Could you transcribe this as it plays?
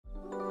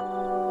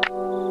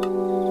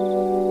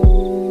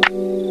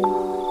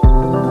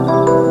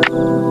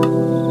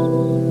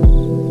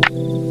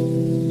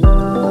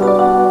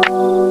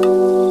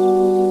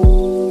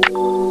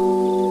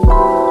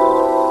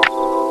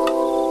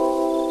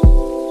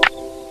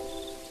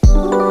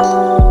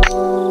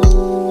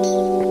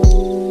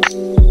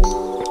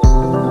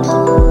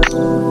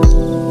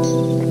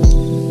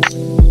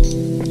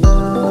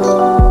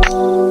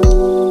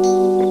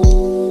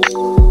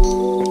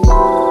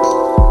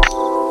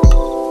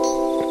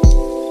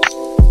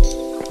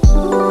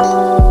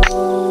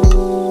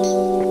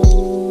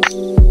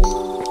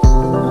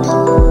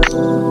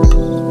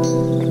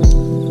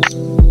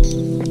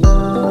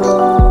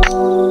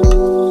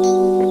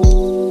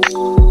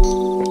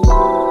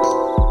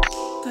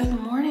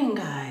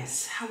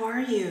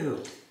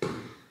you?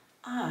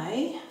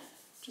 I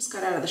just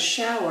got out of the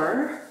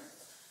shower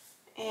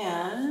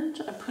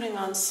and I'm putting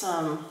on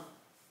some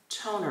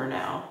toner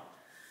now.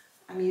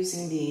 I'm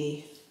using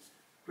the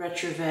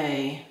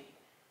Retrove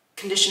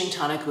conditioning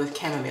tonic with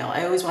chamomile.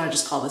 I always want to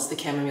just call this the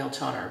chamomile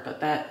toner, but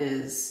that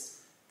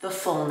is the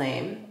full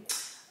name.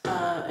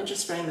 And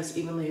just spreading this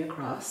evenly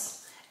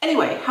across.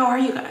 Anyway, how are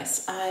you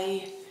guys?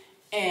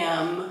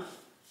 I'm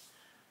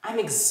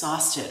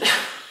exhausted.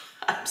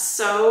 I'm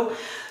so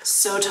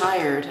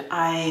tired.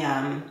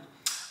 I've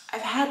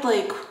had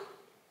like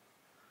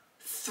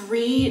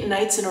 3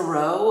 nights in a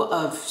row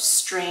of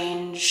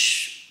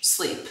strange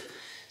sleep.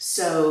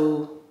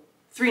 So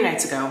 3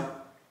 nights ago,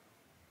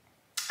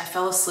 I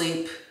fell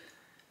asleep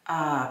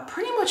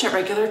pretty much at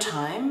regular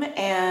time,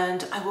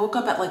 and I woke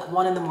up at like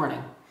 1 in the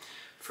morning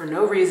for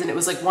no reason. It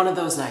was like one of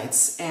those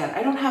nights, and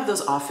I don't have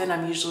those often.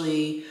 I'm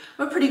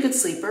a pretty good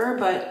sleeper,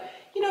 but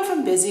you know, if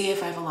I'm busy,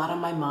 if I have a lot on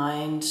my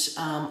mind,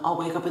 I'll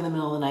wake up in the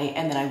middle of the night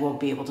and then I won't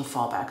be able to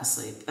fall back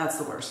asleep. That's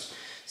the worst.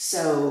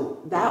 So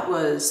that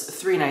was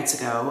 3 nights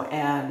ago,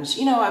 and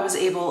you know, I was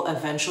able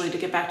eventually to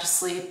get back to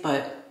sleep,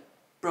 but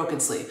broken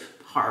sleep,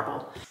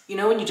 horrible. You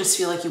know, when you just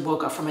feel like you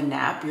woke up from a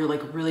nap, you're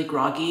like really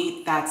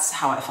groggy. That's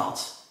how I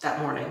felt that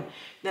morning.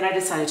 Then I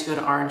decided to go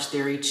to Orange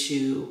Theory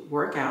to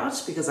work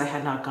out because I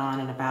had not gone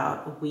in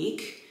about a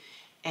week.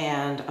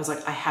 And I was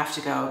like, I have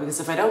to go, because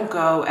if I don't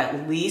go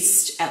at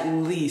least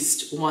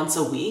once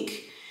a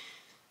week,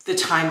 the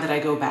time that I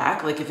go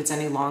back, like if it's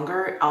any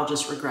longer, I'll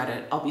just regret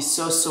it. I'll be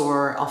so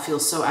sore. I'll feel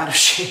so out of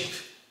shape.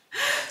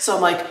 So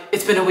I'm like,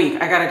 it's been a week,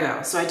 I gotta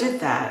go. So I did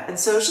that. And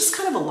so it was just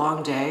kind of a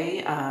long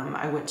day.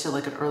 I went to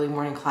like an early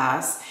morning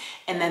class.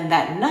 And then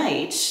that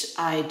night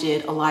I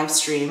did a live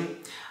stream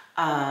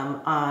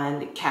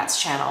on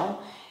Kat's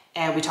channel.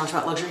 And we talked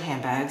about luxury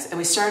handbags, and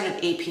we started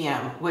at 8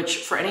 p.m., which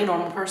for any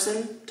normal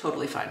person,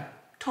 totally fine.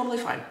 Totally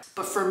fine.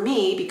 But for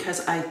me,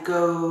 because I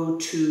go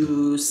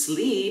to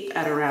sleep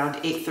at around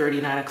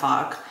 8:30, 9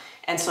 o'clock,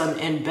 and so I'm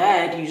in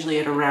bed usually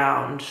at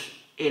around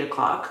 8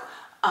 o'clock,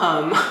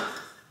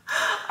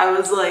 I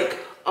was like,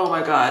 oh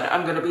my God,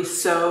 I'm gonna be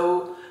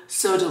so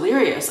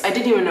delirious. I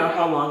didn't even know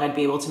how long I'd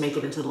be able to make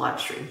it into the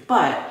live stream,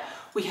 but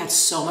we had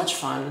so much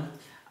fun.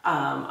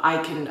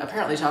 I can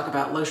apparently talk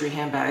about luxury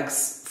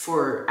handbags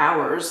for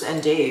hours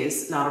and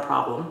days, not a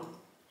problem.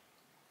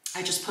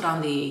 I just put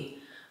on the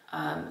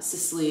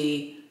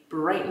Sicily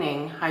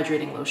Brightening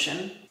Hydrating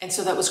Lotion. And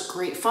so that was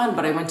great fun,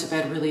 but I went to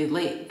bed really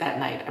late that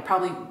night. I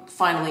probably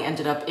finally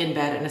ended up in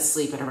bed and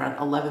asleep at around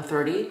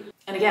 11:30.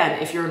 And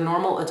again, if you're a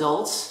normal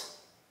adult,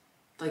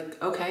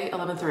 like, okay,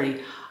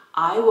 11:30.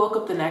 I woke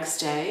up the next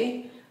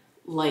day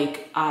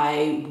like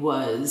I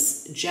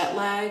was jet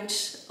lagged,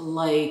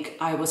 like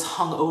I was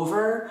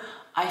hungover.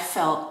 I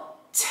felt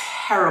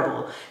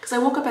terrible because I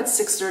woke up at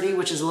 6:30,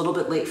 which is a little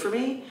bit late for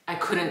me. I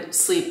couldn't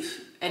sleep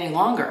any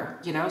longer,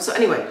 you know? So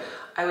anyway,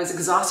 I was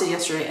exhausted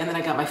yesterday, and then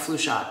I got my flu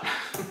shot.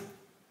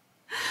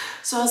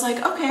 So I was like,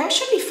 okay, I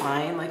should be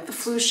fine. Like the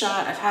flu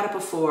shot, I've had it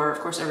before. Of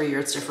course, every year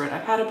it's different.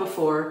 I've had it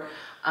before.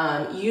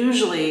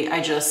 Usually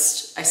I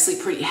sleep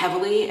pretty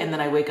heavily, and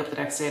then I wake up the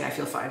next day and I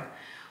feel fine.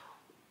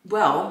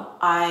 Well,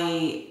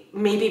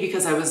 maybe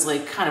because I was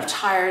like kind of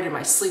tired and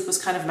my sleep was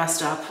kind of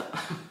messed up,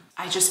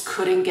 I just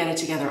couldn't get it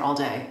together all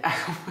day. I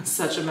was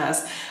such a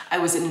mess. I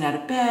was in and out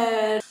of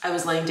bed. I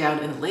was laying down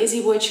in the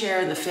lazy boy chair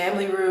in the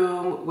family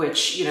room,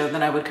 which, you know,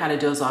 then I would kind of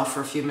doze off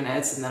for a few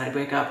minutes and then I'd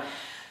wake up.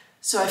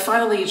 So I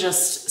finally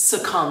just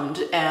succumbed,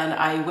 and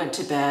I went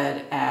to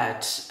bed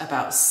at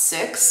about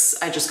 6.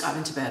 I just got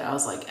into bed. I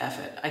was like, F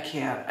it. I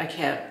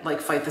can't like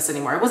fight this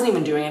anymore. I wasn't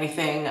even doing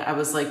anything. I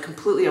was like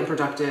completely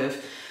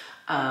unproductive.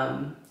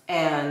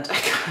 And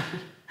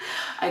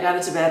I got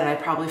into bed, and I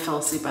probably fell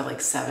asleep by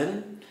like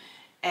 7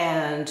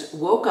 and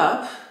woke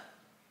up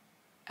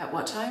at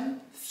what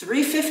time?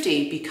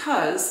 3:50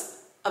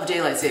 because of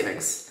daylight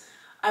savings.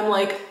 I'm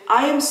like,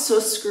 I am so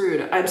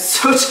screwed. I'm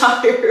so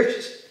tired.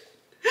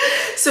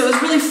 So it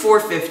was really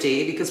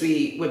 4:50 because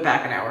we went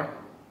back an hour.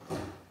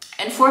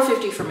 And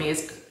 4:50 for me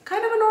is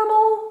kind of a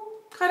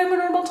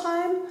normal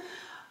time.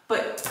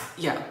 But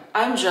yeah,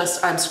 I'm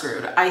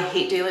screwed. I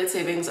hate daylight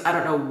savings. I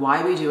don't know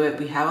why we do it.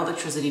 We have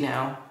electricity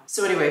now.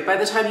 So anyway, by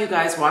the time you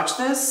guys watch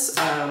this,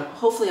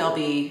 hopefully I'll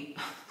be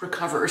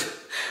recovered.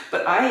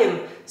 But I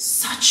am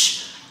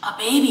such a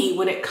baby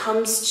when it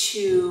comes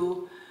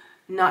to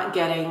not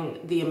getting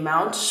the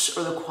amount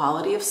or the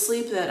quality of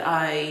sleep that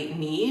I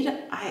need.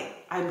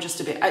 I'm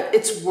just a bit,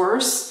 it's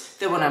worse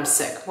than when I'm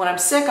sick. When I'm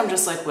sick, I'm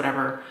just like,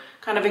 whatever,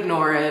 kind of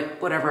ignore it,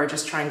 whatever. I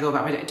just try and go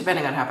about my day,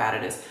 depending on how bad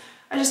it is.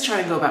 I just try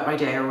and go about my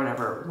day or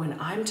whatever. When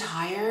I'm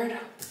tired,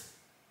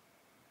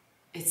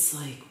 it's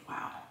like,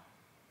 wow.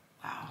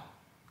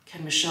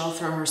 Can Michelle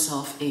throw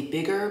herself a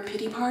bigger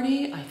pity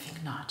party? I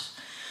think not.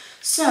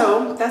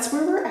 So that's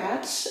where we're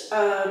at.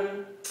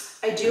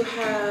 I do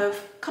have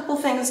a couple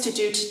things to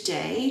do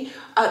today.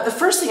 The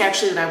first thing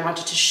actually that I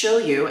wanted to show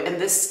you, and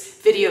this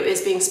video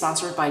is being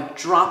sponsored by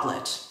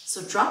Droplet.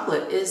 So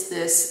Droplet is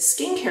this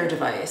skincare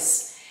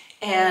device,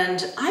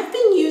 And I've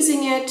been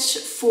using it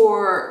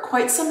for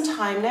quite some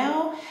time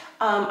now.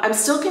 I'm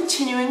still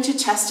continuing to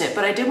test it,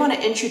 but I did want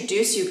to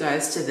introduce you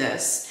guys to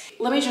this.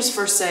 Let me just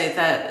first say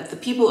that the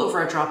people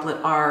over at Droplet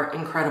are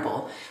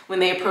incredible. When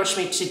they approached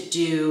me to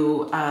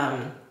do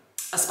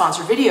a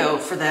sponsor video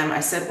for them, I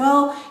said,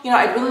 well, you know,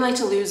 I'd really like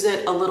to use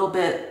it a little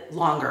bit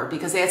longer,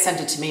 because they had sent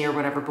it to me or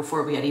whatever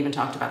before we had even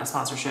talked about a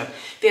sponsorship.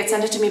 They had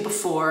sent it to me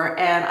before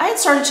and I had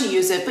started to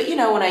use it, but you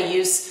know, when I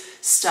use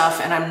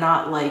stuff and I'm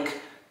not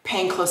like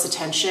paying close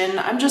attention,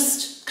 I'm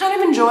just kind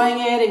of enjoying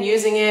it and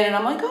using it, and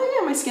I'm like, oh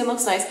yeah, my skin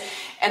looks nice.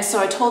 And so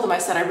I told them, I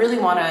said, I really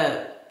want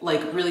to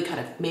like really kind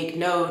of make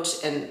note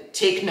and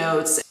take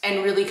notes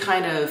and really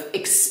kind of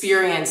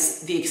experience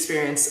the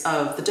experience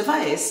of the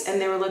device.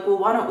 And they were like, well,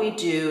 why don't we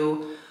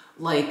do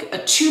like a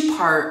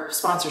 2-part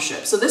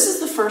sponsorship? So this is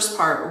the first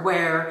part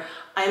where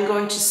I'm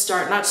going to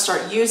start, not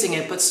start using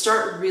it, but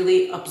start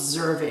really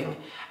observing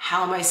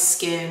how my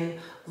skin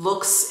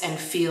looks and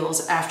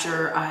feels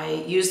after I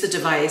use the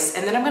device.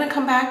 And then I'm going to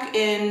come back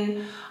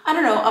in, I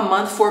don't know, a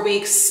month, 4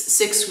 weeks,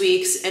 6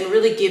 weeks, and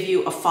really give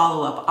you a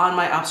follow-up on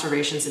my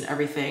observations and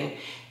everything.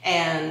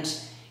 And,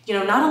 you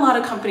know, not a lot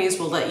of companies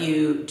will let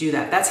you do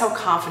that. That's how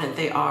confident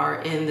they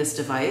are in this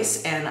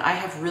device. And I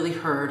have really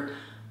heard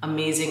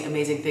amazing,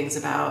 amazing things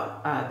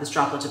about this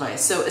Droplet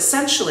device. So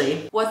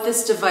essentially what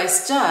this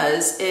device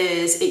does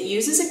is it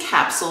uses a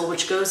capsule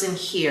which goes in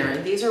here.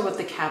 And these are what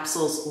the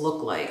capsules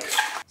look like.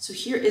 So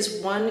here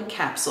is one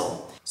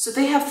capsule. So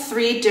they have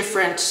 3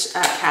 different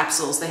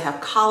capsules. They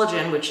have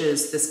collagen, which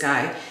is this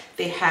guy.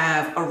 They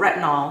have a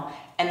retinol,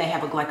 and they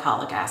have a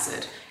glycolic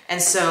acid.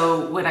 And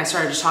so when I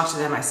started to talk to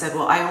them, I said,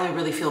 well, I only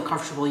really feel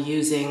comfortable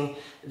using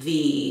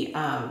the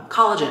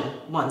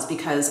collagen ones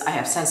because I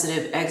have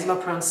sensitive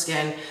eczema-prone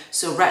skin.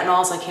 So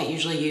retinols I can't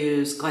usually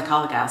use,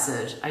 glycolic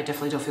acid I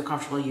definitely don't feel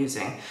comfortable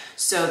using.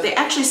 So they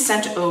actually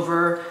sent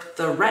over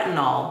the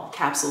retinol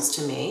capsules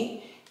to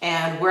me,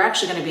 and we're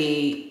actually going to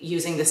be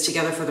using this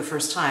together for the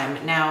first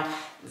time. Now,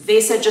 they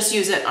said just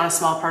use it on a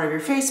small part of your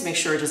face, make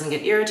sure it doesn't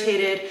get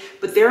irritated,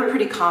 but they're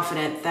pretty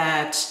confident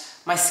that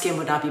my skin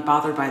would not be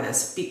bothered by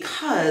this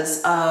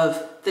because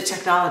of the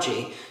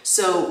technology.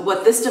 So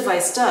what this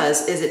device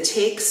does is it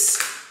takes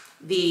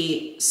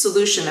the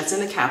solution that's in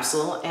the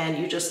capsule and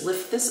you just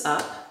lift this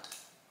up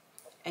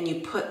and you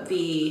put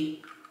the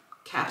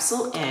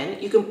capsule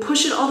in. You can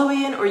push it all the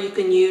way in, or you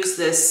can use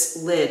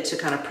this lid to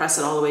kind of press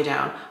it all the way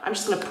down. I'm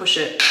just gonna push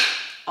it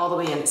all the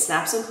way in. It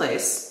snaps in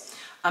place.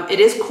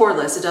 It is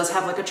cordless. It does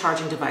have like a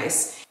charging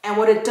device. And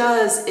what it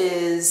does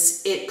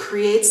is it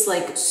creates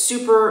like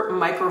super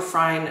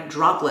microfine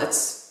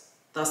droplets,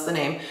 thus the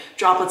name,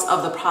 droplets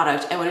of the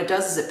product. And what it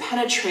does is it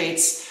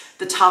penetrates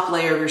the top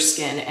layer of your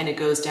skin and it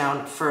goes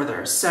down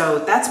further. So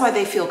that's why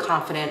they feel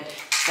confident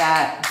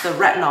that the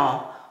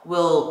retinol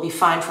will be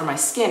fine for my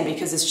skin,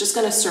 because it's just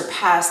going to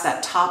surpass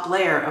that top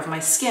layer of my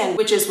skin,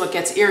 which is what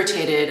gets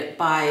irritated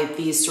by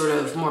these sort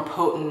of more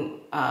potent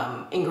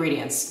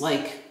ingredients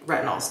like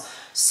retinols.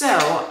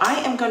 So I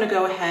am going to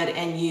go ahead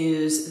and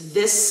use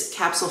this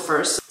capsule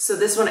first. So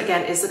this one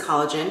again is the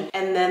collagen,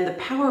 and then the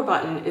power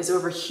button is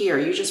over here.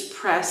 You just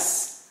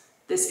press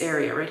this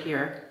area right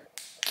here.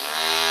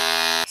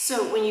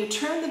 So when you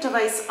turn the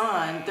device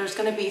on, there's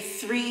going to be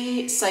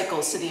 3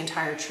 cycles to the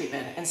entire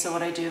treatment. And so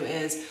what I do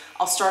is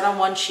I'll start on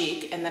one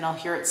cheek and then I'll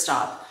hear it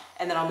stop.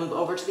 And then I'll move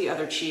over to the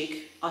other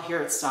cheek, I'll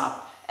hear it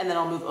stop. And then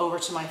I'll move over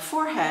to my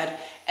forehead.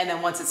 And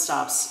then once it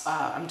stops,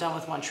 I'm done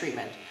with one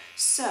treatment.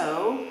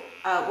 So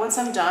once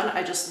I'm done,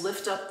 I just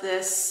lift up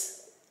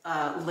this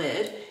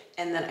lid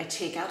and then I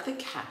take out the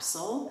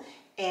capsule.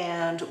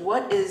 And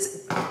what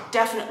is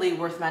definitely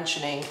worth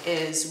mentioning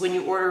is when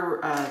you order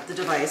the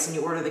device and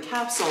you order the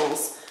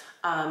capsules,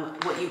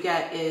 what you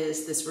get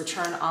is this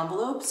return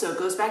envelope. So it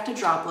goes back to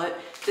Droplet.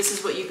 This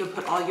is what you can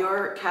put all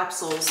your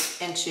capsules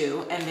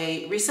into, and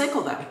they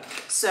recycle them.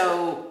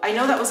 So I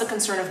know that was a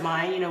concern of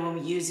mine, you know, when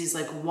we use these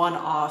like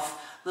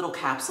one-off little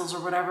capsules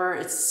or whatever,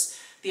 it's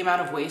the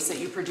amount of waste that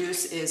you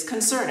produce is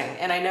concerning.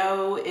 And I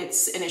know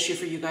it's an issue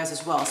for you guys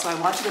as well. So I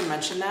wanted to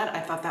mention that. I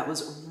thought that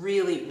was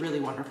really, really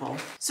wonderful.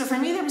 So for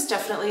me, there was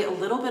definitely a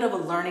little bit of a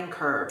learning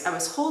curve. I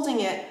was holding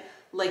it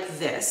like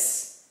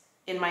this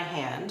in my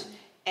hand,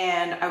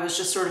 and I was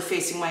just sort of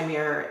facing my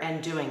mirror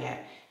and doing it.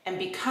 And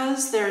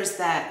because there's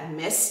that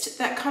mist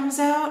that comes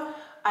out,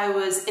 I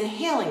was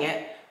inhaling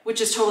it,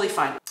 which is totally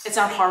fine. It's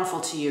not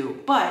harmful to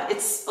you, but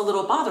it's a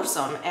little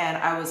bothersome. And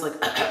I was like,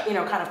 you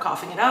know, kind of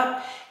coughing it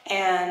up.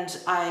 And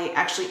I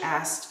actually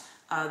asked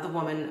the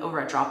woman over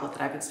at Droplet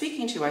that I've been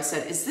speaking to, I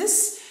said,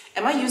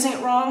 am I using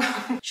it wrong?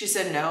 She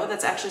said, no,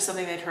 that's actually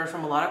something they'd heard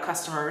from a lot of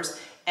customers.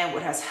 And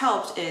what has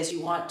helped is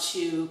you want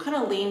to kind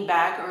of lean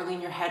back or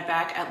lean your head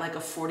back at like a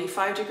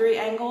 45-degree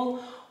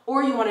angle,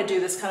 or you want to do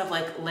this kind of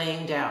like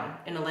laying down,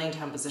 in a laying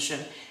down position.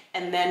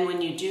 And then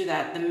when you do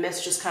that, the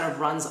mist just kind of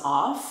runs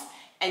off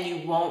and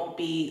you won't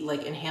be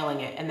like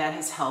inhaling it. And that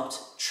has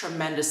helped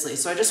tremendously.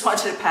 So I just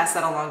wanted to pass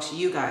that along to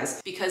you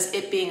guys, because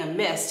it being a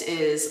mist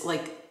is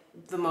like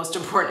the most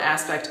important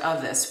aspect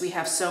of this. We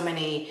have so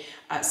many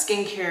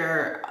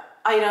skincare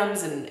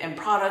items and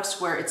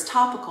products where it's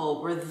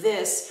topical, where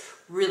this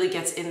really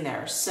gets in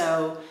there.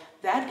 So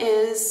that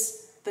is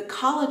the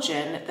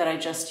collagen that I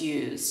just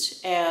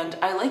used. And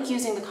I like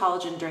using the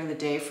collagen during the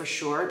day for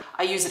sure.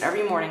 I use it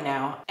every morning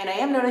now. And I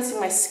am noticing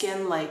my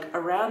skin like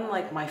around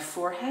like my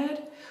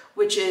forehead,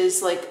 which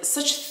is like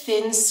such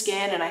thin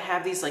skin, and I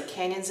have these like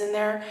canyons in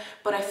there,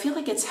 but I feel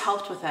like it's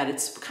helped with that.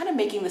 It's kind of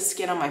making the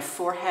skin on my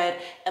forehead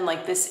and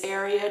like this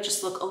area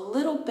just look a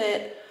little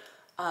bit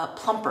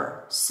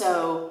plumper.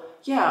 So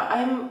yeah,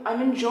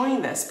 I'm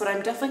enjoying this, but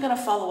I'm definitely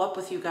gonna follow up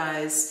with you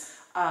guys.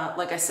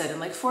 Like I said, in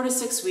like 4 to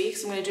 6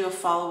 weeks, I'm gonna do a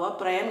follow-up,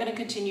 but I am gonna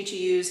continue to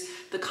use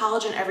the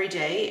collagen every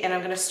day, and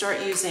I'm gonna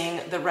start using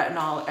the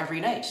retinol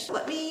every night.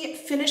 Let me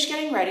finish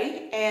getting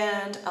ready,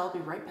 and I'll be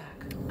right back.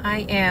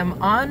 I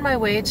am on my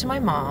way to my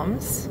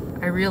mom's.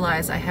 I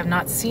realize I have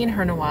not seen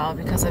her in a while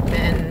because I've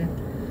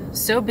been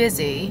so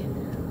busy.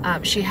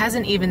 She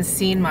hasn't even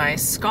seen my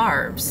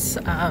scarves.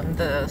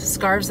 The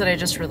scarves that I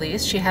just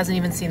released, she hasn't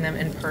even seen them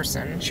in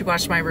person. She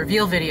watched my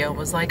reveal video and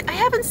was like, I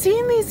haven't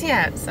seen these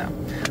yet. So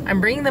I'm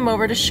bringing them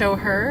over to show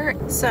her.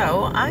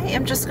 So I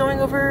am just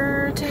going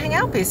over to hang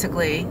out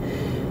basically.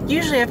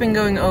 Usually I've been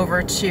going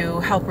over to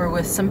help her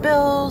with some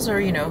bills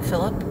or, you know,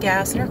 fill up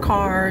gas in her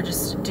car,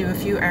 just do a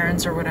few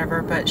errands or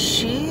whatever, but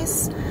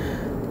she's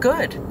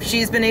good.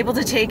 She's been able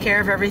to take care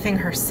of everything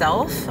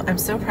herself. I'm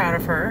so proud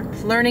of her.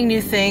 Learning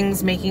new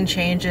things, making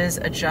changes,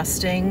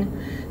 adjusting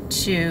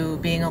to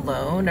being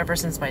alone ever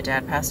since my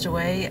dad passed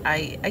away.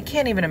 I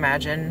can't even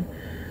imagine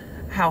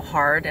how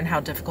hard and how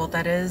difficult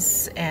that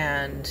is.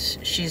 And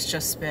she's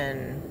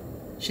been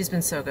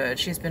so good.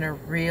 She's been a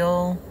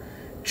real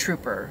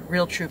trooper,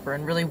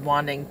 and really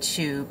wanting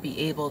to be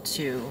able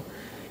to,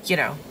 you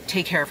know,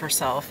 take care of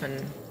herself.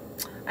 And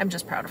I'm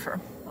just proud of her.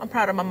 I'm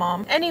proud of my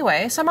mom.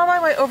 Anyway, so I'm on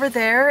my way over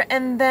there,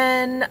 and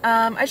then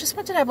I just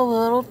wanted to have a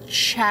little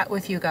chat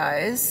with you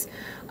guys.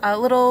 A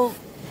little,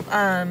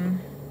 I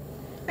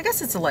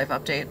guess it's a life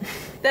update.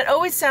 That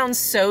always sounds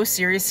so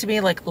serious to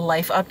me, like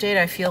life update.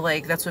 I feel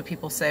like that's what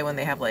people say when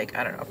they have like,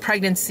 I don't know, a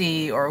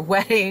pregnancy or a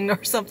wedding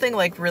or something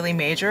like really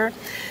major.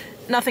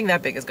 Nothing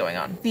that big is going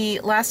on.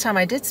 The last time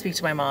I did speak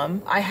to my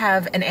mom, I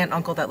have an aunt and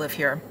uncle that live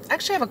here.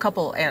 Actually, I have a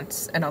couple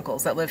aunts and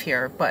uncles that live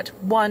here, but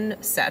one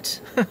set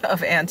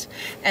of aunt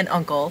and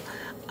uncle,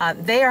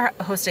 they are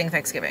hosting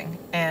Thanksgiving.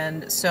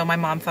 And so my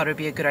mom thought it would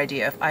be a good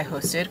idea if I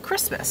hosted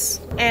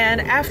Christmas.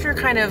 And after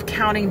kind of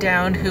counting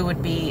down who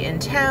would be in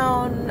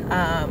town,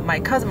 my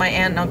cousin, my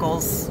aunt and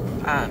uncle's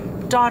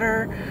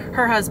daughter,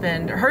 her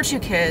husband, her 2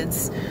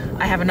 kids.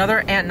 I have another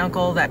aunt and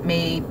uncle that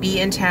may be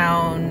in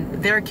town.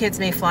 Their kids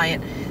may fly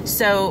in.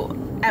 So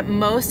at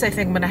most, I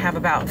think I'm gonna have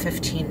about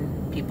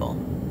 15 people.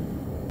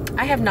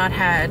 I have not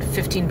had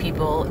 15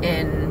 people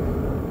in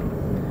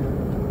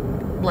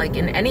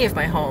any of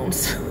my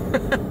homes.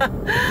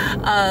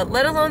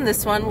 Let alone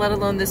this one, let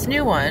alone this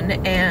new one.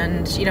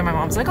 And, you know, my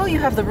mom's like, oh, you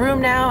have the room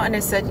now? And I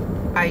said,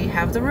 I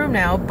have the room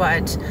now,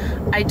 but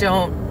I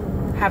don't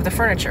have the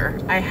furniture.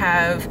 I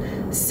have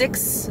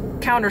 6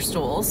 counter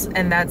stools,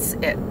 and that's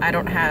it. I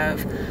don't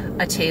have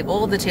a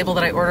table. The table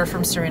that I ordered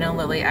from Serena and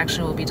Lily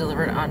actually will be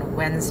delivered on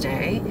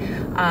Wednesday,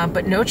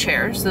 but no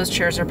chairs. Those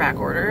chairs are back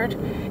ordered,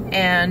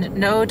 and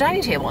no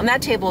dining table. And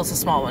that table is a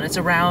small one. It's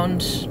a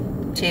round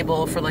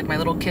table for like my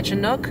little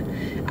kitchen nook.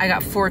 I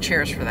got 4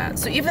 chairs for that.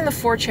 So even the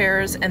 4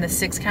 chairs and the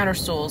 6 counter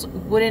stools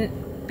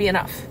wouldn't be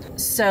enough.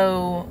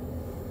 So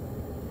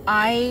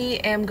I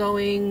am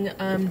going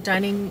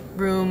dining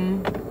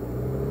room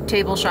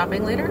table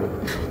shopping later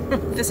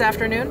this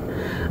afternoon.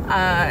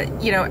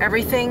 You know,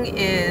 everything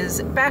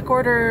is back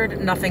ordered,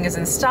 nothing is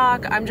in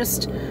stock.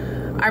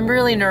 I'm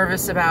really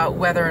nervous about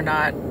whether or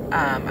not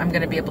I'm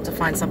going to be able to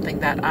find something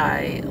that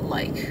I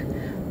like,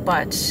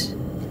 but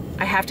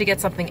I have to get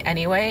something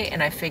anyway,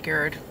 and I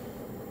figured,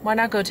 why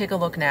not go take a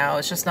look now?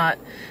 It's just not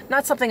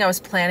something I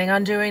was planning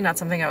on doing, not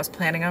something I was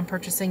planning on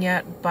purchasing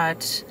yet,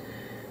 but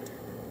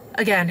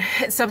again,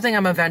 it's something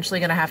I'm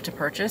eventually going to have to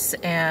purchase,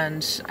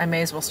 and I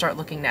may as well start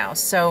looking now.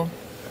 So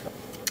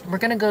we're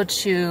going to go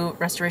to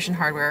Restoration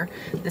Hardware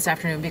this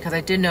afternoon because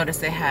I did notice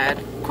they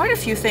had quite a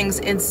few things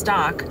in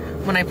stock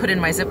when I put in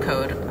my zip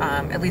code,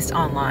 at least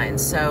online.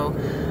 So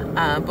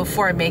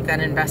before I make that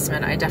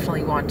investment, I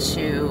definitely want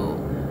to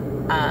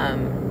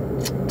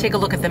take a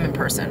look at them in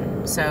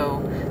person.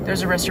 So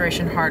there's a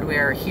Restoration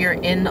Hardware here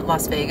in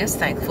Las Vegas,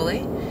 thankfully.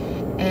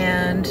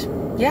 And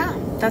yeah,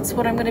 that's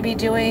what I'm going to be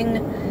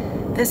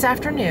doing this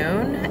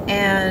afternoon.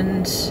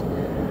 And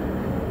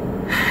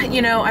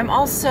you know, I'm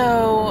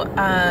also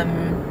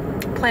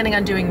planning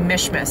on doing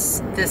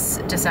Mishmas this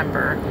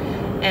December.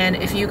 And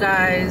if you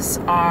guys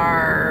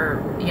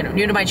are, you know,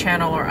 new to my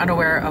channel or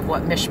unaware of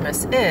what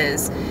Mishmas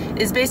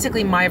is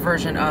basically my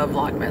version of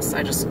Vlogmas.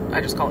 I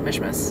just call it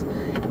Mishmas.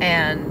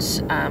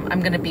 And I'm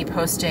going to be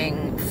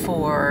posting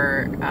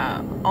for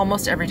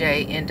almost every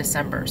day in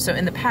December. So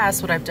in the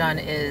past, what I've done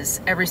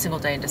is every single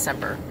day in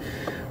December,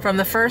 from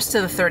the 1st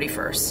to the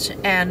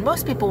 31st. And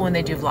most people, when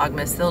they do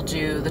Vlogmas, they'll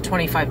do the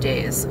 25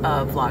 days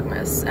of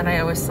Vlogmas. And I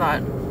always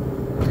thought,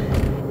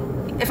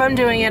 if I'm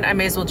doing it, I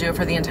may as well do it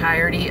for the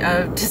entirety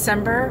of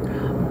December.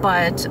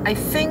 But I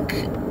think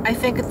I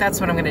think that's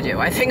what I'm going to do.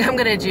 I think I'm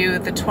going to do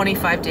the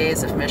 25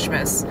 days of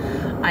Mishmas.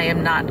 I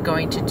am not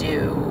going to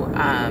do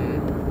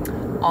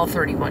all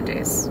 31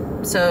 days.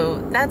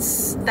 So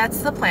that's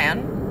the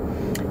plan.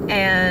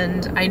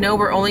 And I know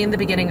we're only in the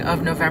beginning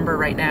of November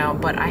right now,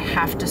 but I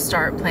have to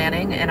start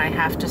planning and I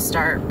have to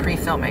start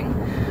pre-filming.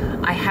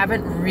 I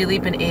haven't really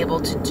been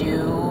able to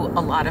do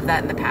a lot of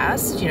that in the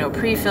past, you know,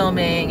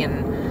 pre-filming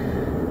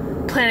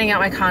and planning out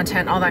my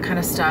content, all that kind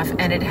of stuff.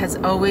 And it has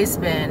always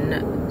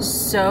been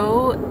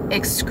so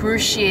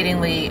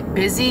excruciatingly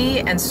busy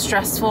and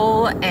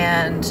stressful,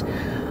 and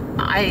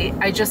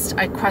I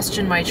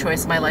question my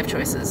life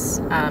choices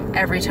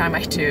every time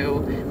I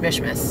do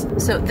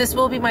Mishmas. So this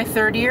will be my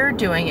 3rd year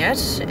doing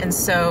it, and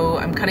so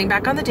I'm cutting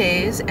back on the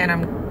days, and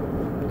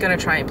I'm gonna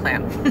try and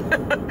plan.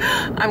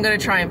 I'm gonna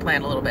try and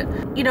plan a little bit.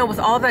 You know, with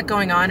all that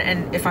going on,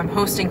 and if I'm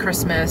hosting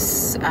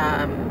Christmas,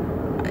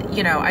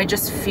 you know, I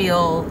just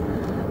feel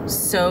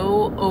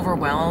so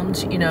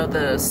overwhelmed. You know,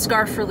 the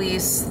scarf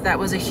release, that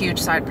was a huge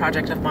side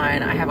project of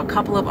mine. I have a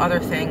couple of other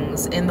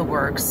things in the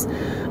works.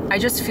 I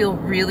just feel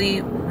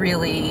really,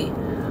 really,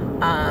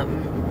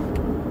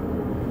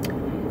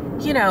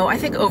 you know, I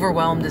think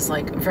overwhelmed is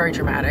like very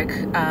dramatic.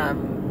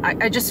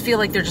 I just feel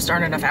like there just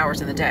aren't enough hours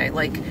in the day.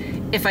 Like,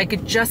 if I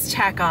could just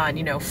tack on,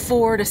 you know,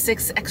 4 to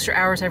 6 extra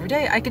hours every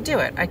day, I could do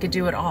it. I could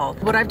do it all.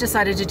 What I've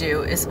decided to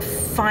do is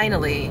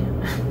finally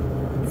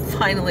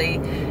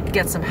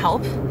get some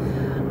help.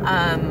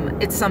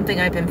 It's something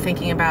I've been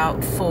thinking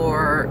about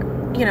for,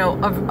 you know,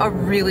 a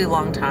really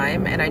long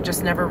time, and I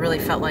just never really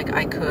felt like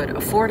I could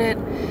afford it.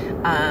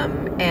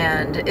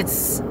 And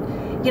it's,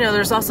 you know,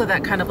 there's also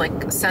that kind of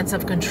like sense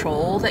of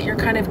control that you're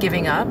kind of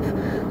giving up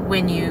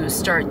when you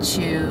start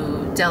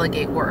to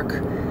delegate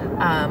work.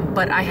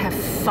 But I have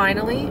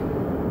finally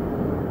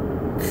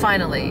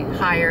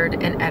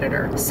hired an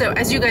editor. So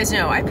as you guys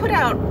know, I put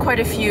out quite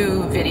a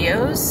few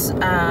videos.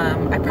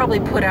 I probably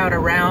put out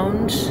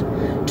around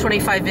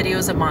 25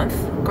 videos a month,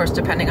 of course,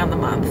 depending on the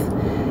month.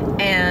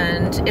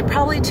 And it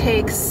probably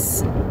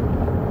takes,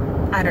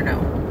 I don't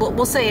know,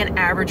 we'll say an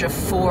average of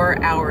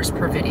 4 hours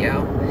per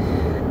video.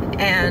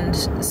 And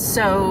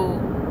so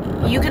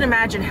you can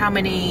imagine how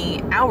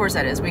many hours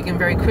that is. We can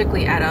very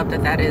quickly add up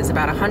that is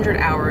about 100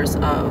 hours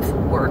of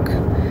work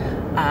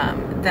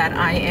that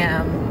I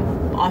am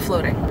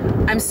offloading.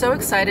 I'm so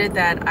excited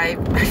that I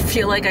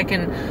feel like I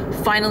can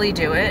finally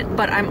do it,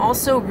 but I'm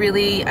also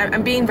really,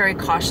 I'm being very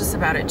cautious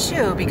about it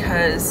too,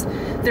 because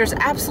there's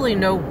absolutely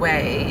no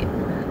way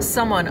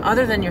someone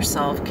other than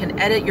yourself can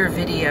edit your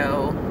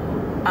video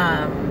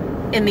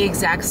in the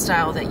exact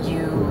style that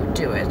you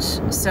do it.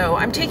 So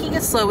I'm taking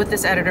it slow with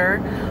this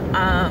editor.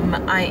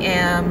 I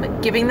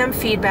am giving them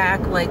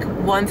feedback, like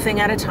one thing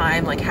at a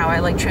time, like how I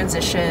like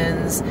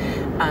transitions.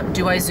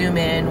 Do I zoom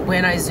in?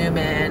 When I zoom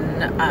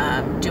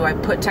in? Do I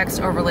put text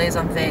overlays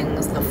on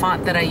things? The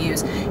font that I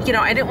use. You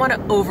know, I didn't want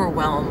to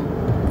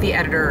overwhelm the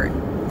editor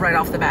right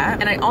off the bat.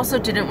 And I also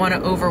didn't want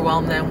to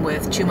overwhelm them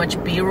with too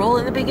much B-roll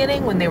in the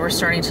beginning when they were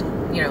starting to,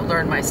 you know,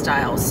 learn my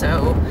style.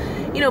 So,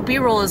 you know,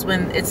 B-roll is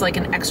when it's like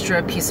an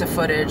extra piece of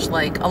footage.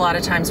 Like a lot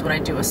of times when I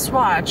do a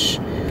swatch,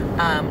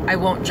 I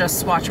won't just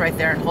swatch right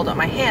there and hold up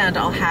my hand.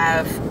 I'll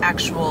have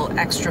actual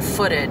extra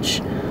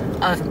footage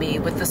of me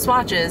with the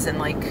swatches, and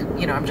like,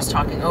 you know, I'm just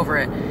talking over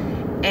it.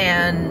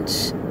 And,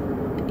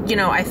 you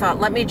know, I thought,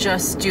 let me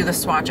just do the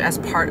swatch as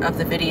part of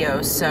the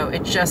video. So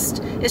it's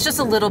just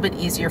a little bit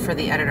easier for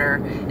the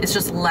editor. It's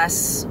just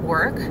less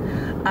work.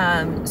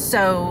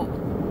 So,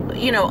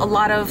 you know, a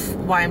lot of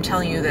why I'm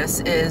telling you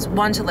this is,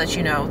 one, to let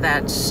you know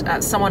that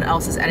someone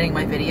else is editing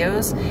my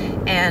videos.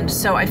 And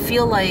so I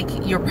feel like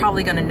you're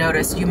probably going to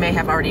notice, you may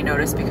have already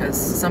noticed because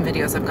some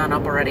videos have gone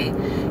up already,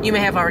 you may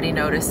have already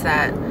noticed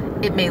that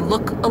it may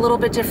look a little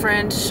bit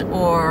different,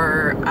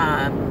 or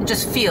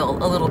just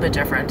feel a little bit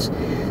different.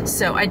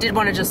 So I did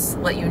want to just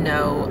let you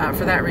know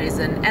for that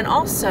reason. And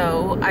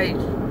also,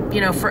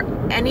 you know, for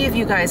any of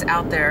you guys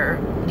out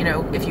there, you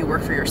know, if you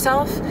work for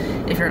yourself,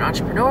 if you're an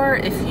entrepreneur,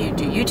 if you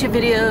do YouTube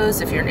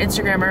videos, if you're an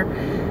Instagrammer,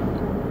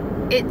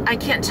 I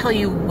can't tell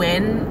you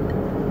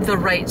when the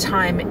right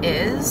time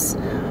is,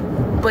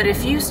 but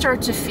if you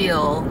start to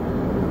feel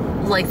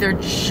like there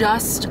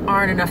just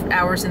aren't enough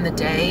hours in the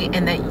day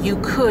and that you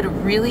could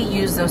really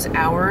use those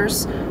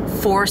hours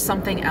for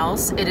something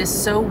else, it is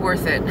so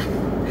worth it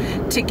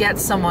to get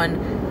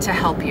someone to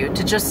help you,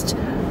 to just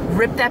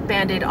rip that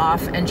Band-Aid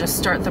off and just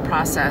start the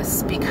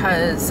process.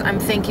 Because I'm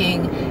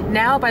thinking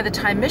now, by the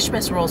time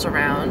Mishmas rolls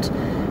around,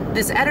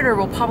 this editor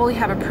will probably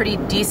have a pretty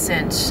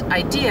decent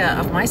idea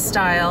of my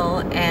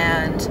style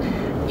and,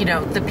 you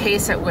know, the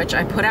pace at which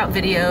I put out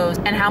videos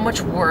and how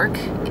much work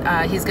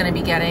he's going to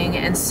be getting.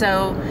 And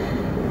so,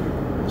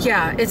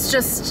 yeah, it's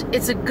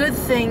a good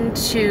thing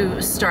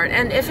to start.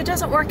 And if it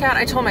doesn't work out,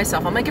 I told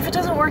myself, I'm like, if it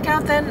doesn't work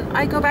out, then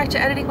I go back to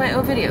editing my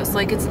own videos.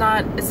 Like, it's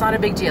not a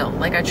big deal.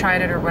 Like, I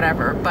tried it or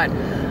whatever, but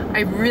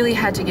I really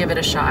had to give it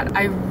a shot.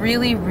 I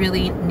really,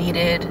 really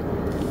needed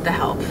the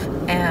help.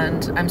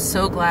 And I'm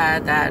so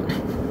glad that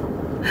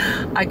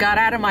I got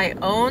out of my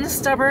own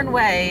stubborn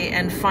way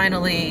and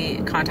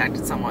finally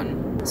contacted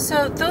someone.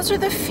 So those are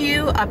the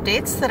few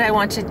updates that I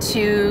wanted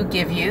to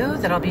give you,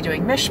 that I'll be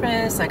doing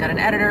Mishmas. I got an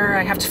editor,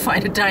 I have to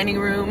find a dining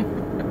room.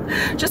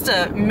 Just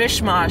a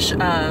mishmash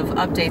of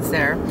updates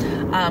there.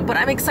 But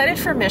I'm excited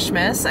for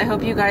Mishmas. I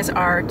hope you guys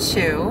are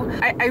too.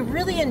 I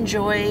really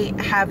enjoy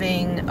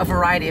having a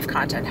variety of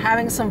content,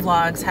 having some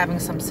vlogs, having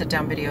some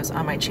sit-down videos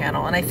on my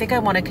channel. And I think I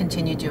want to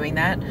continue doing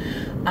that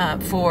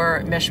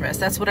for Mishmas.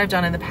 That's what I've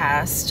done in the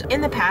past.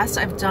 In the past,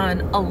 I've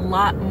done a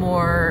lot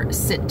more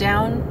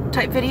sit-down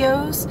type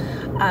videos.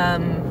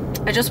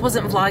 I just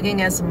wasn't vlogging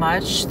as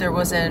much. There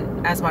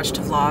wasn't as much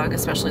to vlog,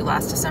 especially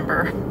last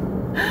December.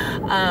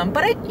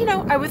 But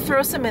I would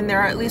throw some in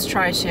there, or at least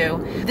try to.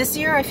 This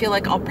year I feel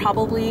like I'll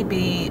probably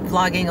be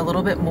vlogging a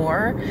little bit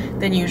more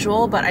than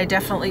usual, but I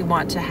definitely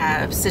want to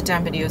have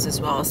sit-down videos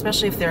as well,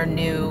 especially if there are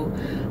new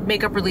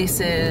makeup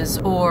releases,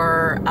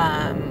 or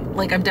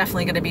like I'm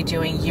definitely going to be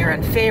doing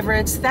year-end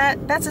favorites.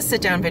 That's a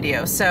sit-down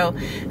video, so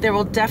there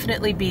will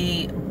definitely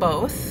be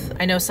both.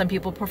 I know some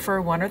people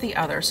prefer one or the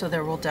other, so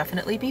there will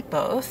definitely be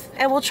both,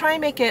 and we'll try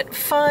and make it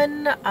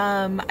fun.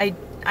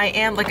 I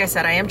am, like I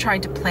said, I am trying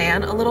to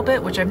plan a little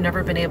bit, which I've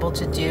never been able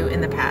to do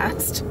in the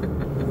past.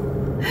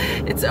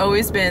 It's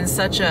always been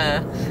such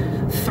a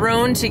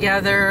thrown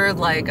together,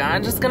 like,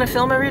 I'm just gonna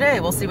film every day,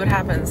 we'll see what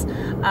happens.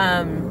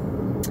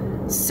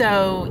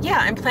 So yeah,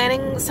 I'm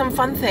planning some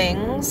fun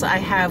things. I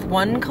have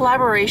one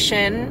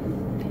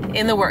collaboration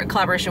in the work,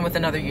 collaboration with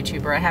another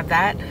YouTuber. I have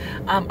that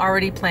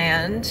already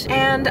planned,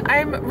 and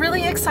I'm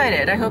really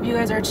excited. I hope you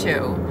guys are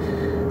too.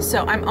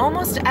 So I'm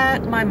almost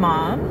at my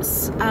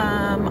mom's.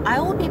 I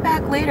will be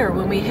back later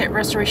when we hit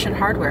Restoration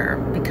Hardware,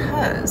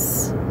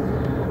 because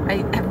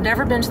I have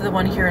never been to the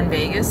one here in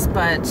Vegas,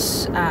 but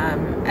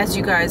as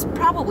you guys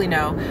probably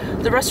know,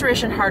 the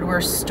Restoration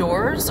Hardware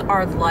stores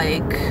are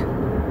like,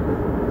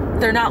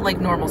 they're not like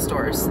normal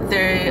stores.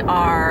 They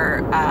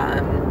are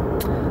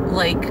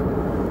like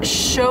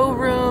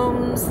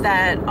showrooms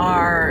that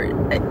are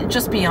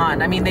just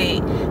beyond. I mean,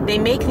 they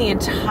make the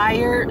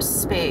entire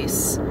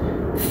space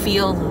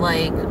feel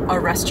like a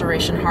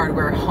Restoration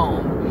Hardware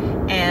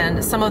home,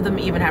 and some of them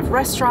even have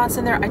restaurants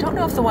in there. I don't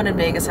know if the one in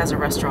Vegas has a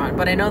restaurant,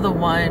 but I know the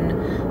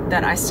one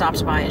that I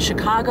stopped by in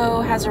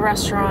Chicago has a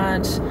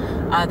restaurant.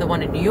 The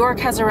one in New York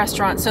has a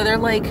restaurant. So they're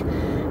like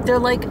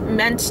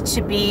meant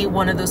to be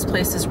one of those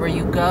places where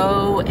you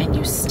go and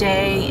you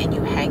stay and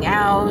you hang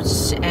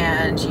out,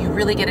 and you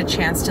really get a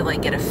chance to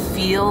like get a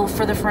feel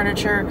for the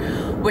furniture,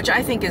 which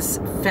I think is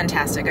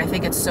fantastic. I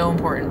think it's so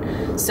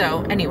important.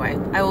 So anyway,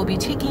 I will be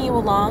taking you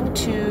along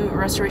to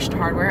Restoration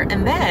Hardware,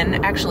 and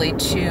then actually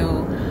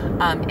to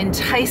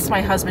entice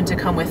my husband to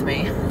come with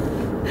me.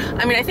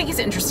 I mean, I think he's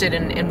interested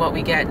in what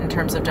we get in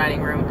terms of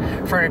dining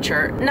room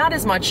furniture. Not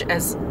as much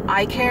as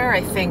I care.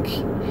 I think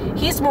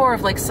he's more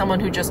of like someone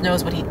who just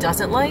knows what he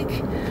doesn't like,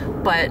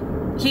 but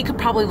he could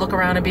probably look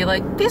around and be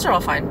like, these are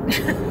all fine,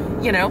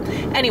 you know?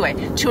 Anyway,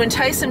 to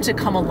entice him to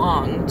come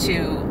along,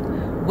 to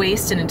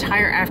waste an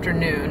entire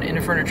afternoon in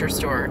a furniture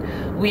store,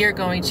 we are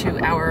going to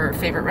our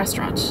favorite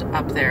restaurant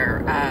up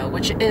there,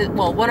 which is,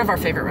 well, one of our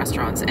favorite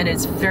restaurants, and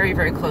it's very,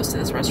 very close to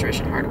this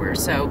Restoration Hardware.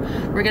 So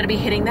we're going to be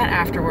hitting that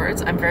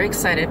afterwards. I'm very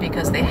excited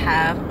because they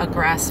have a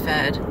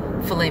grass-fed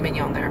filet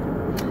mignon there,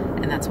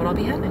 and that's what I'll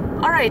be having.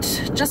 All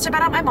right, just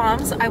about at my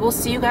mom's. I will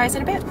see you guys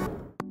in a bit.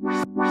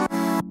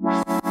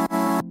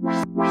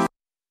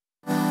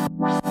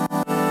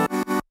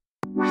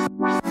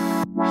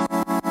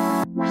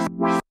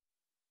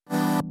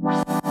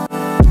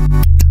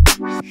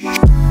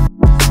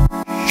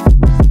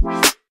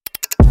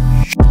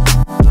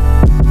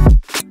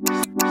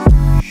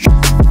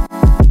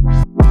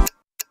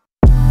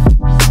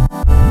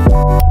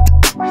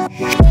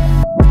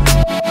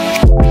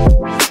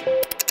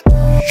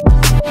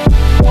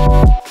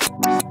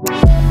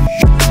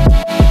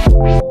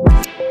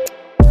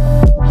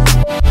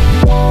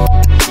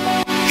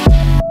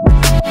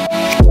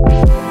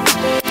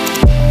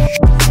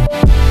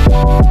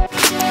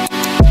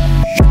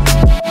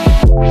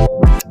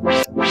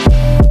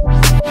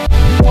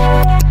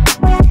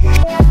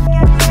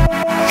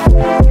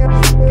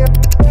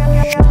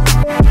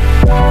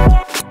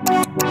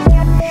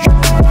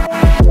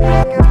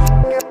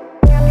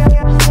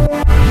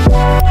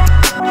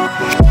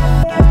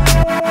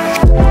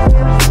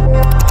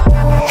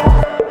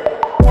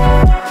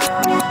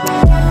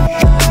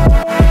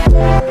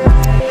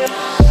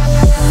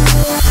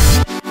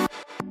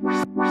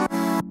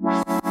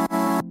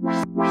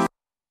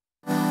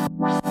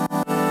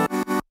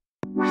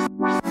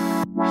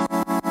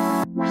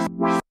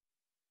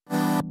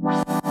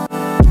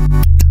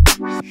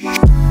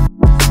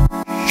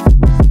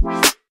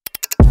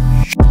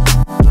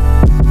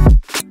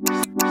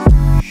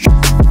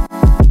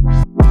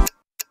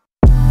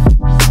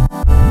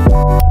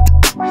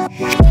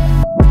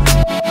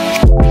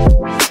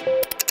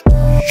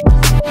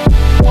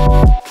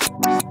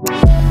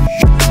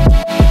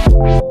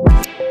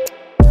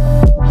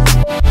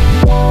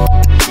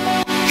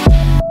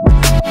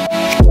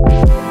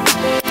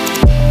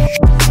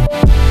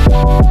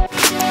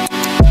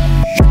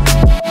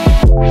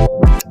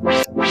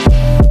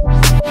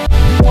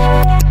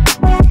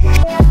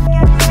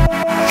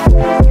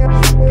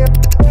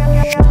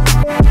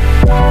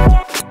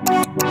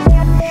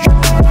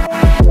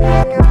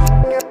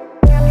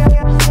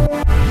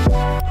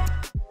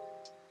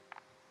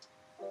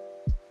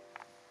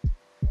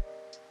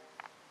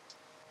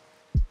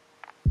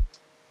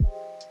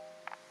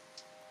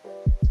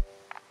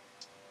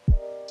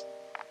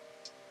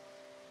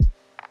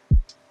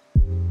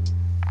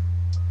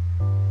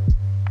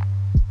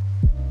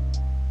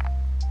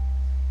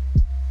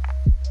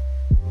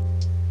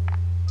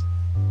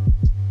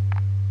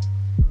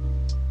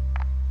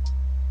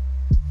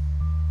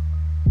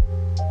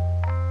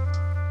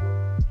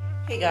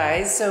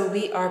 Guys, so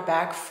we are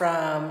back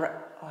from,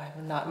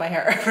 not my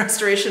hair,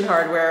 Restoration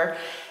Hardware,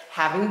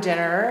 having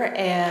dinner,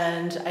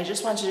 and I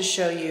just wanted to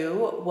show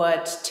you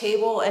what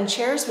table and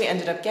chairs we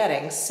ended up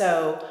getting.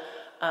 So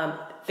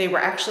they were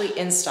actually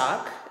in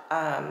stock,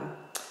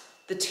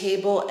 the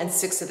table and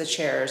 6 of the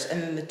chairs,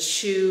 and then the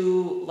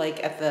 2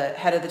 like at the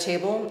head of the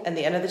table and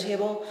the end of the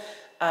table,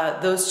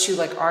 those 2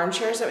 like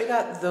armchairs that we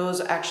got,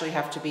 those actually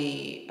have to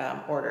be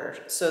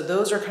ordered. So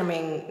those are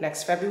coming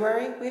next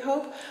February, we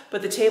hope.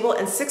 But the table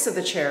and 6 of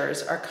the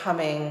chairs are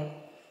coming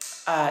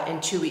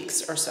in 2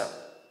 weeks or so.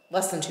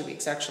 Less than 2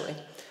 weeks, actually.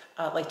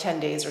 Like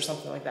 10 days or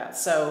something like that.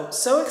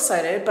 So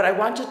excited, but I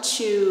wanted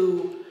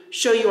to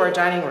show you our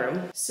dining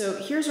room. So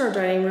here's our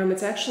dining room.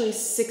 It's actually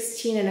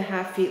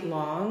 16.5 feet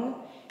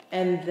long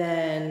and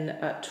then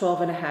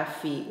 12.5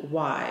 feet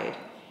wide.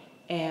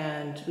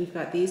 And we've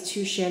got these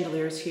 2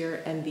 chandeliers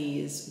here and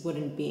these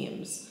wooden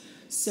beams.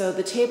 So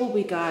the table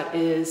we got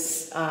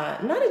is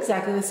not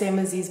exactly the same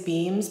as these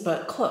beams,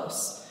 but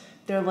close.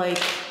 They're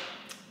like,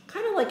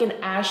 kind of like an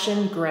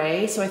ashen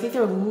gray. So I think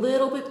they're a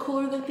little bit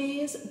cooler than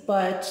these,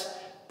 but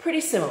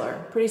pretty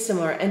similar,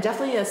 and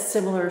definitely a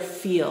similar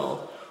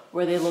feel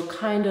where they look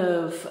kind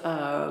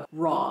of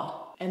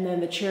raw. And then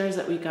the chairs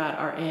that we got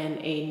are in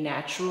a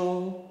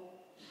natural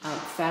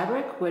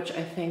fabric, which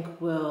I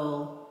think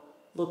will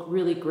look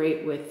really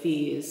great with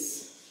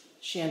these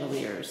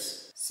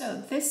chandeliers.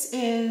 So this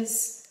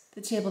is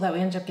the table that we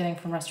ended up getting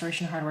from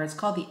Restoration Hardware. It's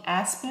called the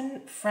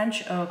Aspen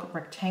French Oak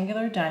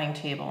Rectangular Dining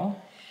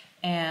Table.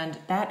 And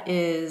that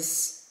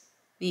is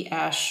the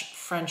ash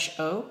French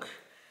oak.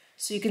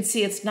 So you can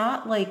see it's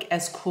not like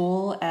as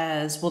cool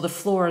as, well, the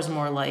floor is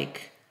more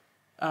like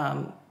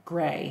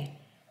gray.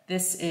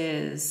 This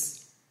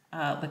is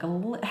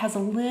it has a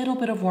little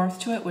bit of warmth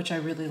to it, which I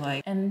really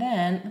like. And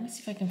then, let me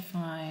see if I can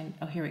find,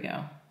 oh, here we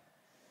go.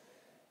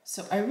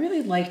 So I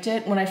really liked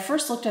it. When I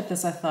first looked at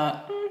this, I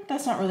thought,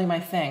 that's not really my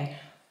thing.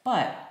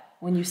 But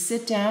when you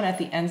sit down at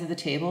the ends of the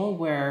table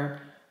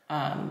where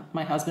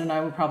my husband and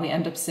I would probably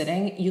end up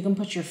sitting, you can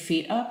put your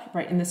feet up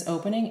right in this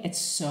opening. It's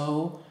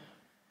so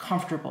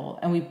comfortable.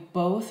 And we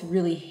both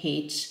really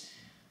hate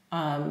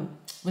when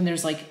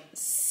there's like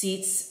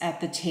seats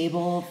at the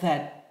table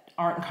that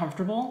aren't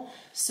comfortable.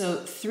 So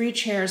 3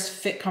 chairs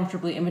fit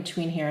comfortably in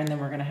between here, and then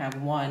we're gonna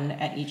have 1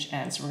 at each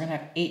end. So we're gonna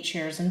have 8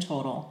 chairs in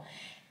total.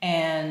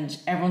 And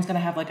everyone's gonna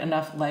have like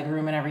enough leg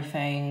room and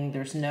everything.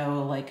 There's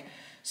no like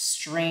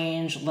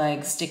strange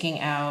legs sticking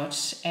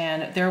out.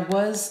 And there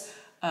was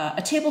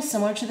a table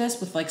similar to this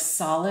with like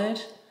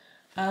solid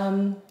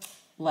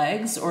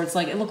legs, or it's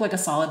like, it looked like a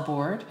solid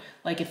board,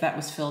 like if that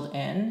was filled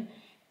in.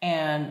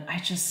 And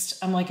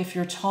I'm like, if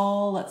you're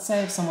tall, let's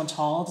say if someone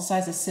tall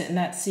decides to sit in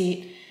that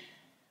seat,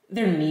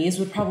 their knees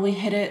would probably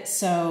hit it.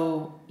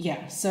 So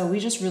yeah, so we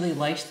just really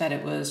liked that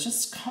it was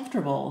just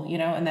comfortable, you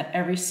know, and that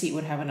every seat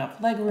would have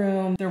enough leg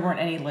room. There weren't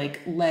any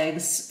like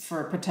legs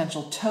for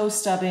potential toe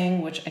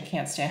stubbing, which I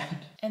can't stand.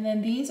 And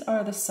then these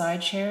are the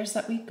side chairs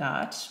that we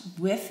got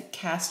with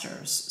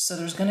casters. So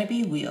there's gonna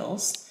be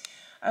wheels.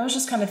 I was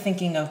just kind of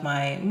thinking of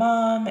my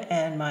mom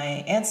and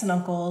my aunts and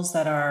uncles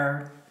that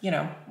are, you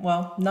know,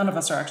 well, none of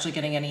us are actually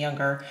getting any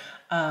younger,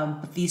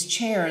 but these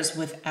chairs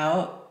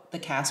without the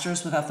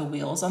casters, without the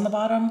wheels on the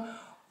bottom,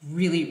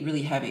 really,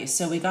 really heavy.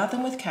 So we got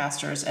them with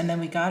casters, and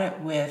then we got it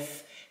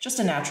with just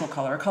a natural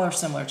color, a color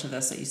similar to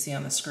this that you see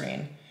on the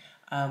screen.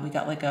 We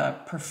got like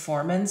a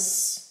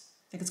performance,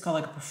 I think it's called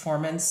like a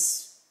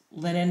performance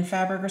linen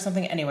fabric or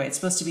something. Anyway, it's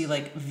supposed to be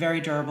like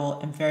very durable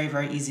and very,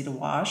 very easy to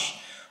wash,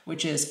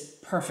 which is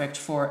perfect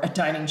for a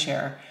dining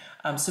chair.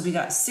 So we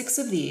got 6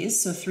 of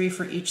these, so 3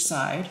 for each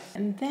side.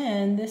 And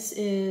then this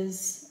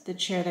is the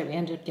chair that we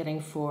ended up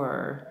getting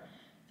for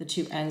the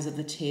 2 ends of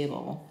the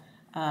table.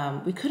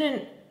 We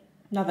couldn't,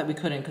 not that we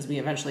couldn't, because we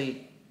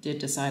eventually did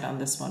decide on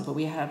this one, but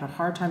we had a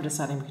hard time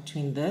deciding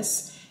between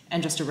this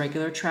and just a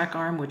regular track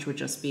arm, which would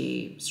just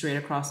be straight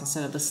across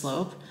instead of the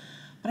slope.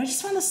 But I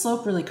just found the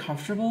slope really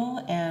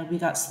comfortable, and we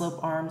got slope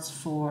arms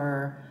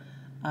for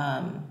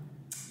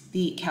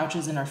the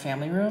couches in our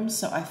family room.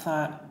 So I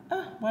thought,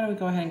 why don't we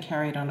go ahead and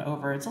carry it on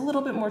over? It's a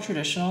little bit more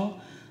traditional,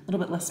 a little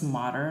bit less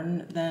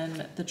modern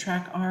than the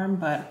track arm,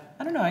 but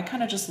I don't know, I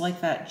kind of just like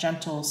that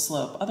gentle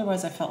slope.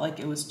 Otherwise I felt like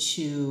it was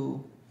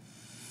too,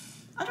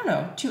 I don't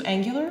know, too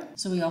angular.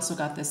 So we also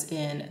got this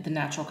in the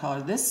natural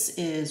color. This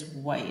is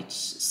white,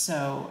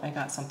 so I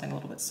got something a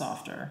little bit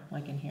softer,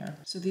 like in here.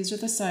 So these are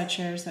the side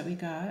chairs that we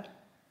got,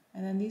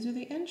 and then these are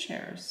the end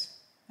chairs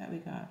that we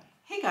got.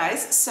 Hey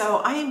guys, so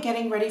I am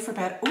getting ready for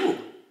bed. Ooh,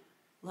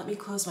 let me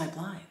close my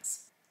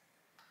blinds.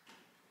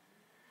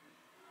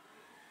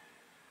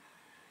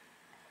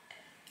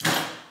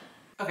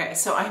 Okay,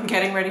 so I'm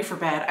getting ready for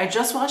bed. I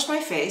just washed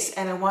my face,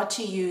 and I want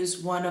to use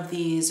one of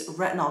these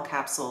retinol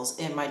capsules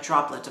in my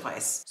droplet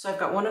device. So I've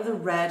got one of the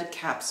red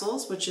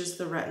capsules, which is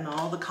the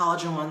retinol. The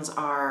collagen ones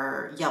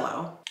are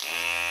yellow.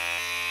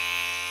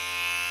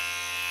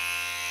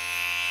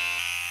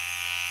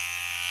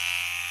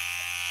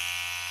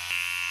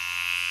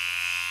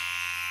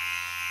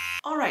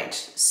 All right,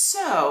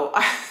 so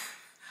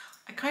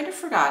I kind of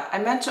forgot. I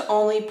meant to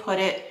only put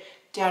it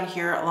down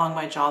here along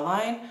my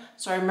jawline.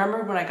 So I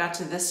remembered when I got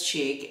to this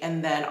cheek,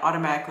 and then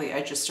automatically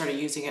I just started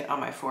using it on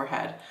my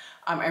forehead.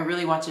 I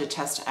really wanted to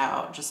test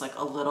out just like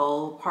a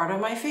little part of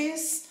my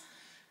face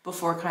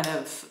before kind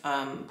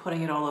of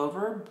putting it all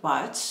over,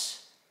 but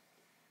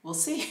we'll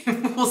see.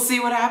 We'll see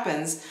what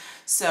happens.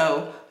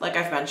 So like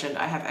I've mentioned,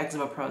 I have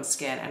eczema prone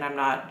skin, and I'm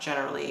not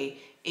generally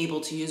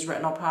able to use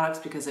retinol products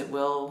because it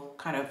will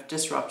kind of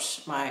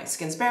disrupt my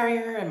skin's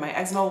barrier and my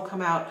eczema will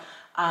come out.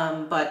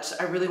 But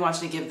I really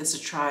wanted to give this a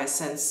try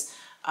since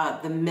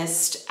the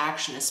mist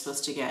action is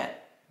supposed to get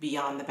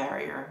beyond the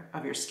barrier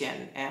of your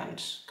skin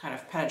and kind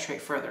of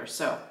penetrate further.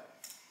 So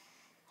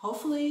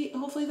hopefully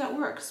that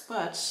works.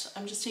 But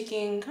I'm just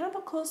taking kind of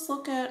a close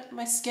look at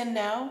my skin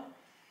now,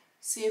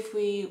 see if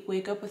we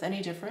wake up with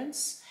any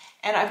difference.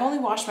 And I've only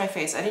washed my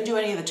face. I didn't do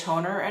any of the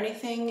toner or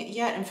anything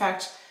yet. In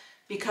fact,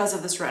 because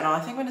of this retinol, I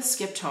think I'm gonna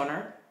skip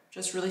toner,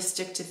 just really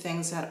stick to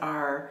things that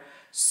are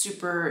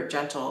super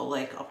gentle.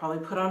 Like I'll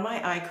probably put on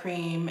my eye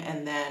cream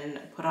and then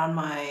put on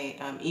my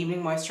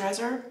evening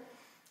moisturizer,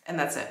 and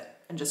that's it,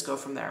 and just go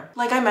from there.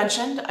 Like I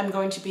mentioned, I'm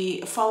going to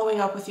be following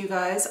up with you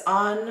guys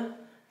on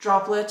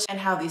Droplet and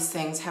how these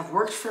things have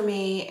worked for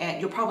me, and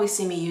you'll probably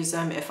see me use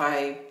them if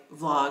I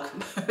vlog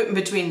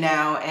between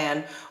now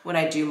and when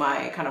I do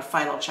my kind of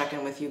final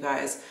check-in with you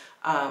guys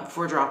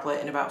for Droplet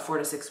in about 4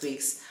 to 6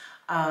 weeks.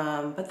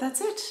 But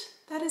that's it.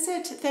 That is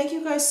it. Thank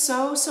you guys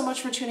so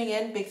much for tuning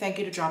in. Big thank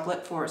you to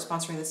Droplet for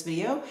sponsoring this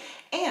video,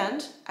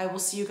 and I will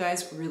see you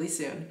guys really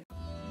soon.